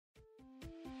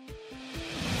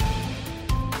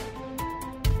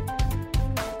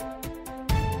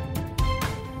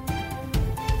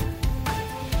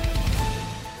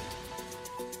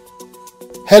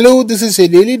Hello, this is a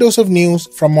daily dose of news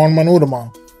from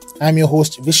Onmanorama. I'm your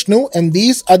host Vishnu, and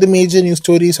these are the major news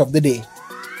stories of the day.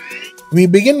 We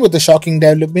begin with a shocking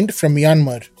development from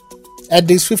Myanmar. At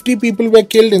least 50 people were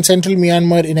killed in central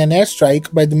Myanmar in an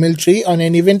airstrike by the military on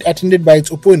an event attended by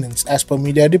its opponents, as per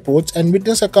media reports and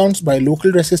witness accounts by a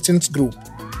local resistance group.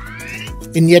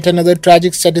 In yet another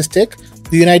tragic statistic,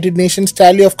 the United Nations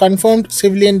tally of confirmed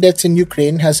civilian deaths in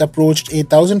Ukraine has approached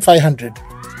 8,500.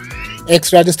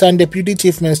 Ex-Rajasthan Deputy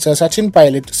Chief Minister Sachin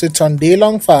Pilot sits on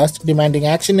day-long fast demanding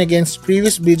action against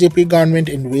previous BJP government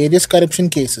in various corruption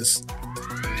cases.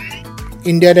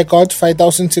 India records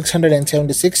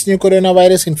 5,676 new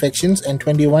coronavirus infections and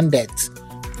 21 deaths.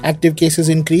 Active cases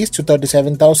increased to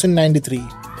 37,093.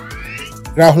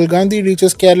 Rahul Gandhi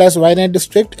reaches Kerala's Wayanad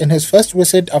district in his first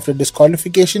visit after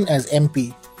disqualification as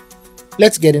MP.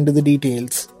 Let's get into the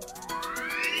details.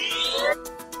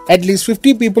 At least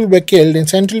 50 people were killed in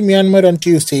central Myanmar on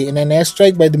Tuesday in an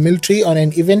airstrike by the military on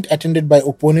an event attended by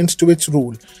opponents to its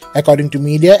rule, according to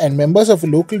media and members of a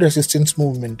local resistance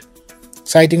movement.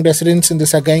 Citing residents in the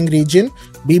Sagaing region,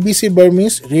 BBC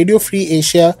Burmese, Radio Free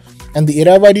Asia, and the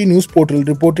Irrawaddy news portal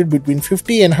reported between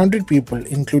 50 and 100 people,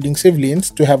 including civilians,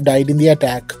 to have died in the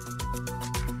attack.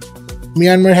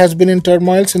 Myanmar has been in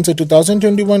turmoil since the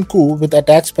 2021 coup, with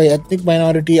attacks by ethnic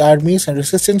minority armies and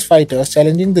resistance fighters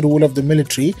challenging the rule of the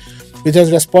military, which has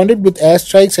responded with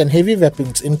airstrikes and heavy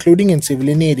weapons, including in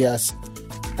civilian areas.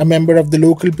 A member of the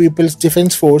local People's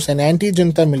Defense Force and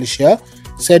anti-junta militia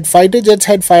said fighter jets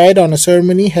had fired on a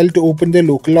ceremony held to open their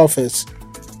local office.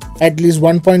 At least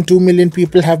 1.2 million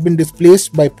people have been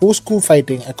displaced by post-coup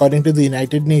fighting, according to the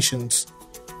United Nations.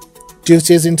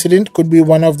 Tuesday's incident could be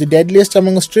one of the deadliest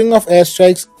among a string of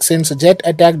airstrikes since a jet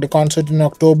attacked a concert in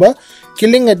October,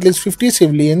 killing at least 50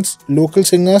 civilians, local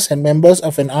singers, and members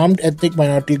of an armed ethnic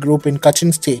minority group in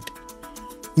Kachin state.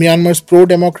 Myanmar's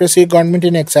pro-democracy government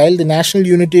in exile, the National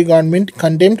Unity Government,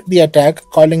 condemned the attack,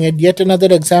 calling it yet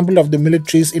another example of the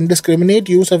military's indiscriminate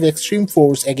use of extreme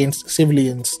force against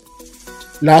civilians.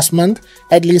 Last month,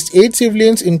 at least 8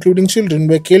 civilians, including children,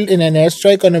 were killed in an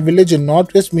airstrike on a village in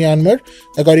northwest Myanmar,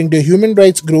 according to human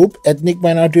rights group, ethnic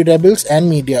minority rebels, and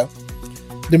media.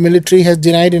 The military has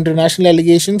denied international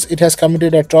allegations it has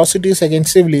committed atrocities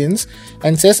against civilians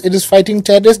and says it is fighting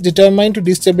terrorists determined to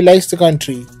destabilize the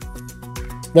country.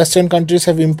 Western countries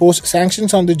have imposed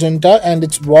sanctions on the junta and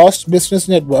its vast business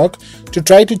network to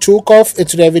try to choke off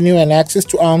its revenue and access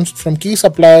to arms from key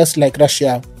suppliers like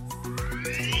Russia.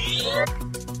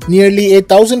 Nearly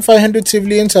 8,500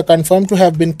 civilians are confirmed to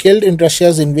have been killed in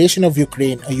Russia's invasion of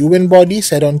Ukraine, a UN body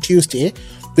said on Tuesday,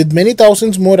 with many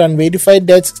thousands more unverified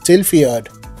deaths still feared.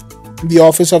 The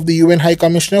Office of the UN High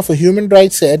Commissioner for Human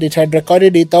Rights said it had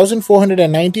recorded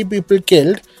 8,490 people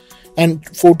killed and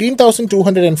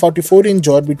 14,244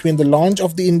 injured between the launch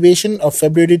of the invasion of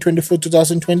February 24,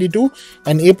 2022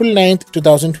 and April 9,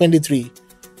 2023.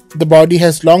 The body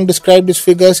has long described its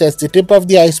figures as the tip of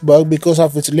the iceberg because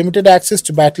of its limited access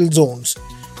to battle zones.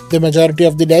 The majority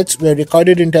of the deaths were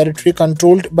recorded in territory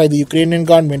controlled by the Ukrainian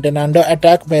government and under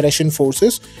attack by Russian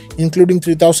forces, including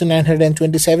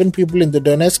 3,927 people in the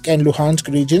Donetsk and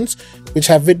Luhansk regions, which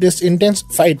have witnessed intense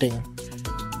fighting.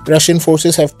 Russian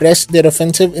forces have pressed their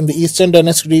offensive in the eastern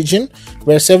Donetsk region,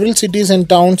 where several cities and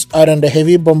towns are under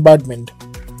heavy bombardment.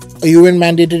 A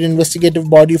UN-mandated investigative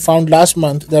body found last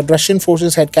month that Russian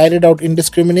forces had carried out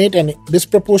indiscriminate and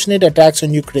disproportionate attacks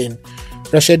on Ukraine.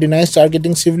 Russia denies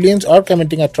targeting civilians or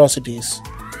committing atrocities.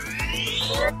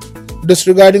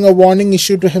 Disregarding a warning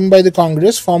issued to him by the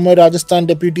Congress, former Rajasthan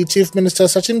Deputy Chief Minister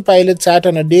Sachin Pilot sat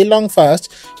on a day-long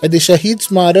fast at the Shaheed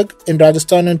Smarak in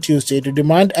Rajasthan on Tuesday to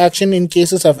demand action in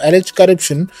cases of alleged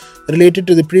corruption related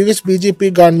to the previous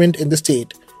BJP government in the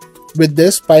state. With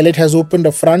this, Pilot has opened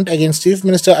a front against Chief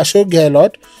Minister Ashok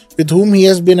Gehlot, with whom he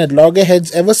has been at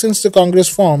loggerheads ever since the Congress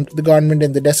formed the government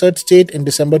in the desert state in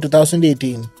December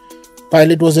 2018.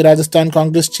 Pilot was the Rajasthan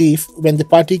Congress chief when the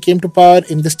party came to power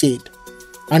in the state.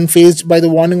 Unfazed by the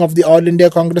warning of the All India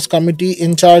Congress Committee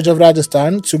in charge of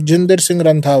Rajasthan, Sukhjinder Singh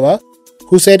Randhawa,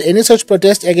 who said any such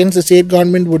protest against the state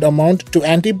government would amount to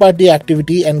anti-party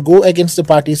activity and go against the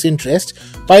party's interest,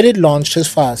 Pilot launched his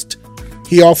fast.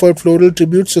 He offered floral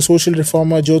tributes to social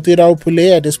reformer Jyotirao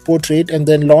Phule at his portrait and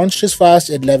then launched his fast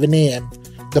at 11 a.m.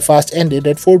 The fast ended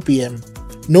at 4 p.m.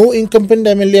 No incumbent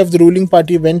MLA of the ruling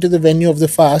party went to the venue of the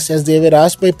fast as they were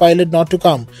asked by Pilot not to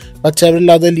come, but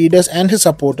several other leaders and his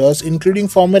supporters, including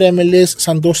former MLAs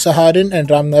Santosh Saharan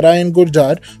and Ram Narayan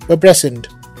Gurjar, were present.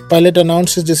 Pilot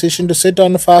announced his decision to sit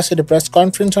on a fast at a press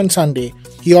conference on Sunday.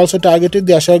 He also targeted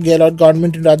the Ashok Gehlot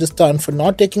government in Rajasthan for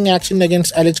not taking action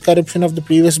against alleged corruption of the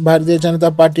previous Bharatiya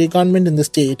Janata Party government in the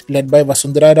state, led by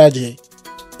Vasundhara Raje.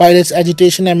 Pilot's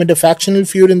agitation amid a factional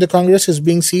feud in the Congress is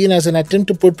being seen as an attempt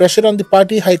to put pressure on the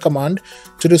party high command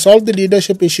to resolve the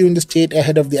leadership issue in the state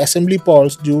ahead of the assembly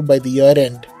polls due by the year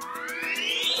end.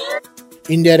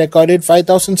 India recorded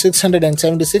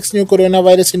 5,676 new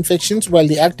coronavirus infections while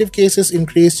the active cases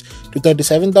increased to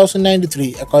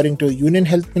 37,093 according to Union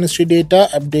Health Ministry data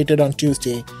updated on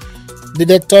Tuesday. The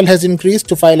death toll has increased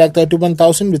to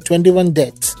 5,31,000 with 21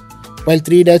 deaths. While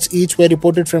 3 deaths each were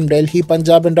reported from Delhi,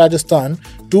 Punjab and Rajasthan,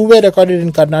 2 were recorded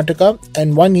in Karnataka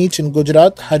and 1 each in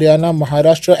Gujarat, Haryana,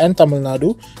 Maharashtra and Tamil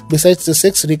Nadu, besides the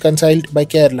 6 reconciled by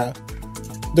Kerala.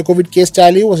 The COVID case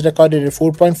tally was recorded at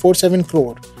 4.47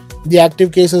 crore. The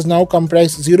active cases now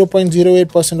comprise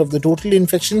 0.08% of the total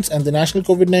infections and the national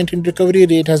COVID-19 recovery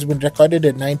rate has been recorded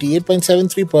at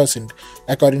 98.73%,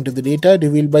 according to the data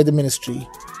revealed by the ministry.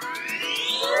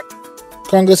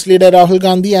 Congress leader Rahul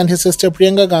Gandhi and his sister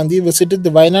Priyanka Gandhi visited the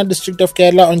Wayanad district of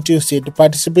Kerala on Tuesday to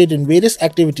participate in various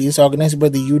activities organized by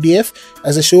the UDF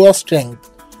as a show of strength.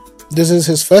 This is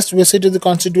his first visit to the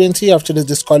constituency after his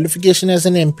disqualification as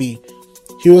an MP.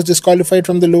 He was disqualified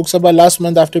from the Lok Sabha last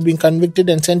month after being convicted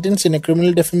and sentenced in a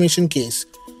criminal defamation case.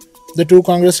 The two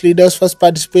Congress leaders first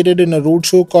participated in a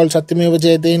roadshow called Satyameva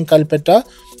Jayate in Kalpetta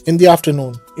in the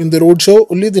afternoon. In the roadshow,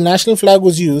 only the national flag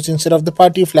was used instead of the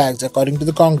party flags, according to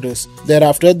the Congress.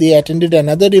 Thereafter, they attended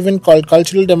another event called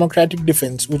Cultural Democratic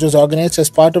Defence, which was organized as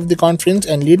part of the conference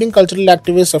and leading cultural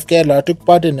activists of Kerala took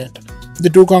part in it. The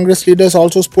two Congress leaders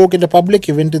also spoke at a public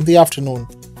event in the afternoon.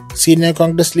 Senior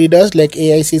Congress leaders like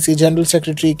AICC General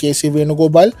Secretary K.C.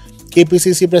 Venugopal,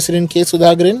 KPCC President K.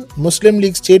 Sudhakaran, Muslim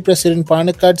League State President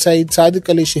Panakkad Saeed Sadiq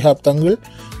Ali Shihab Tangal,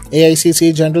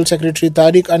 AICC General Secretary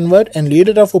Tariq Anwar and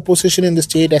Leader of Opposition in the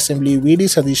State Assembly V.D.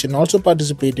 Sadishan also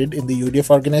participated in the UDF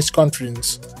organized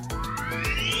conference.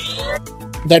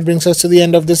 That brings us to the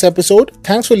end of this episode.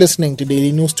 Thanks for listening to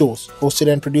Daily News Toast,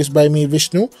 hosted and produced by me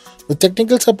Vishnu, with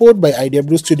technical support by Idea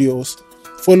Brew Studios.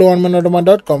 Follow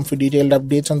Onmanorama.com for detailed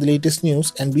updates on the latest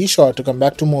news and be sure to come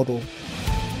back tomorrow.